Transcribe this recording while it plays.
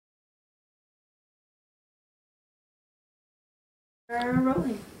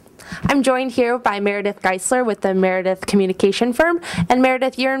Rolling. I'm joined here by Meredith Geisler with the Meredith Communication Firm. And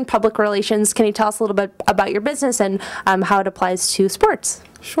Meredith, you're in public relations. Can you tell us a little bit about your business and how it applies to sports?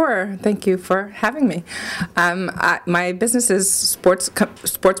 Sure. Thank you for having me. My business is sports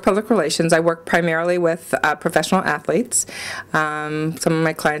public relations. I work primarily with professional athletes. Some of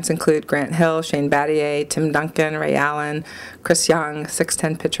my clients include Grant Hill, Shane Battier, Tim Duncan, Ray Allen, Chris Young,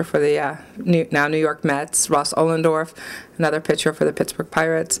 6'10" pitcher for the now New York Mets, Ross Ohlendorf, another pitcher for the Pittsburgh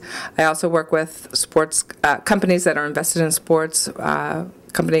Pirates. I also work with sports companies that are invested in sports.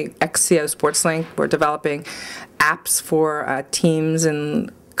 Company XCO SportsLink. We're developing apps for teams and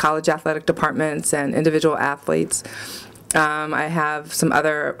college athletic departments and individual athletes. I have some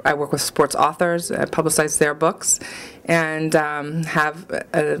other, I work with sports authors, I publicize their books, and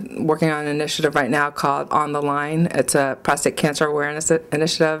working on an initiative right now called On the Line. It's a prostate cancer awareness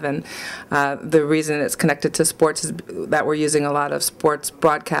initiative, and the reason it's connected to sports is that we're using a lot of sports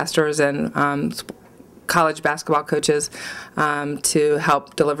broadcasters and college basketball coaches to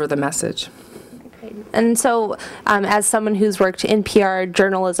help deliver the message. And so, as someone who's worked in PR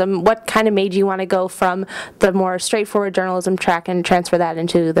journalism, what kind of made you want to go from the more straightforward journalism track and transfer that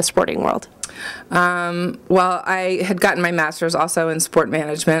into the sporting world? Well, I had gotten my master's also in sport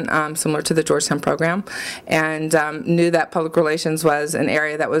management, similar to the Georgetown program, and knew that public relations was an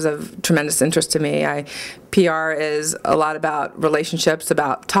area that was of tremendous interest to me. PR is a lot about relationships,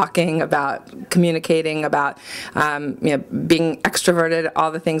 about talking, about communicating, about being extroverted,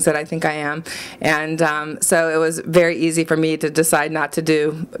 all the things that I think I am. And so it was very easy for me to decide not to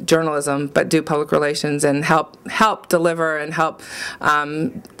do journalism, but do public relations and help deliver and help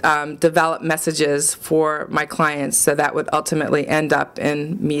develop messages for my clients, so that would ultimately end up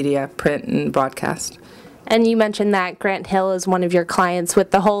in media, print, and broadcast. And you mentioned that Grant Hill is one of your clients with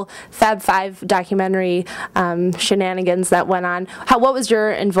the whole Fab Five documentary shenanigans that went on. What was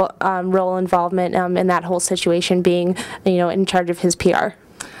your role involvement in that whole situation, being in charge of his PR?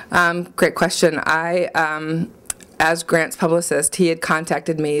 Great question. As Grant's publicist, he had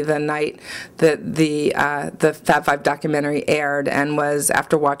contacted me the night that the Fab Five documentary aired, and was,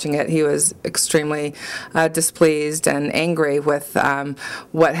 after watching it, he was extremely displeased and angry with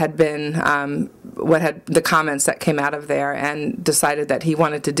what had the comments that came out of there, and decided that he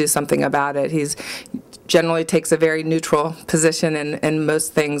wanted to do something about it. He's generally takes a very neutral position in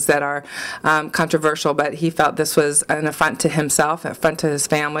most things that are controversial, but he felt this was an affront to himself, an affront to his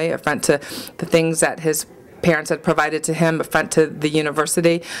family, an affront to the things that his parents had provided to him, affront to the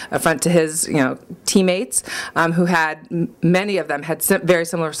university, affront to his teammates, who had, many of them had very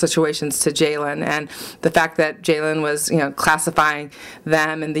similar situations to Jalen, and the fact that Jalen was classifying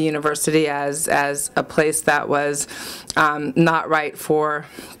them and the university as a place that was not right for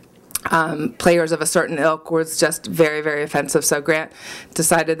players of a certain ilk was just very, very offensive. So Grant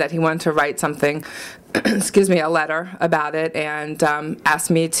decided that he wanted to write something, excuse me, a letter about it, and asked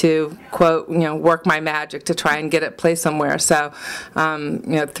me to, quote, work my magic to try and get it placed somewhere. So,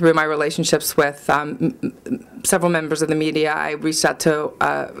 through my relationships with several members of the media, I reached out to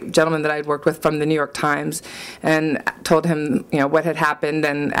a gentleman that I'd worked with from the New York Times and told him, what had happened,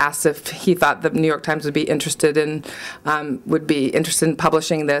 and asked if he thought the New York Times would be interested in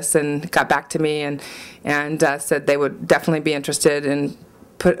publishing this, and got back to me and said they would definitely be interested in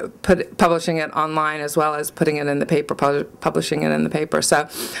publishing it online, as well as putting it in the paper, publishing it in the paper. So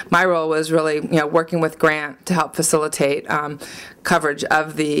my role was really, working with Grant to help facilitate coverage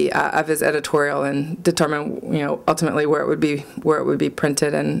of his editorial, and determine, ultimately where it would be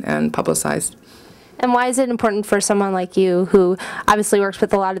printed and publicized. And why is it important for someone like you, who obviously works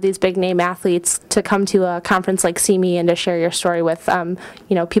with a lot of these big name athletes, to come to a conference like SEME and to share your story with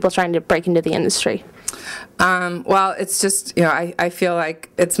people trying to break into the industry? Well, it's just, I feel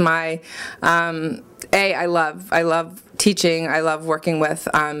like it's my, I love teaching. I love working with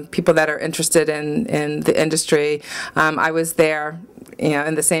people that are interested in the industry. I was there,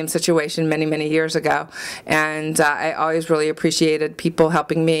 in the same situation many, many years ago, and I always really appreciated people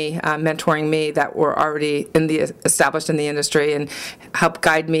helping me, mentoring me, that were already established in the industry, and help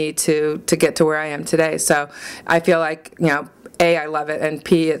guide me to get to where I am today. So I feel like, A, I love it, and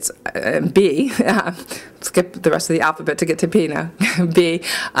B, skip the rest of the alphabet to get to P now. B,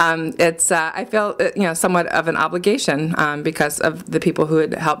 I feel somewhat of an obligation because of the people who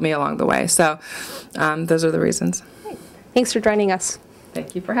had helped me along the way. So those are the reasons. Thanks for joining us.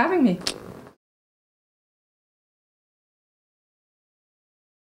 Thank you for having me.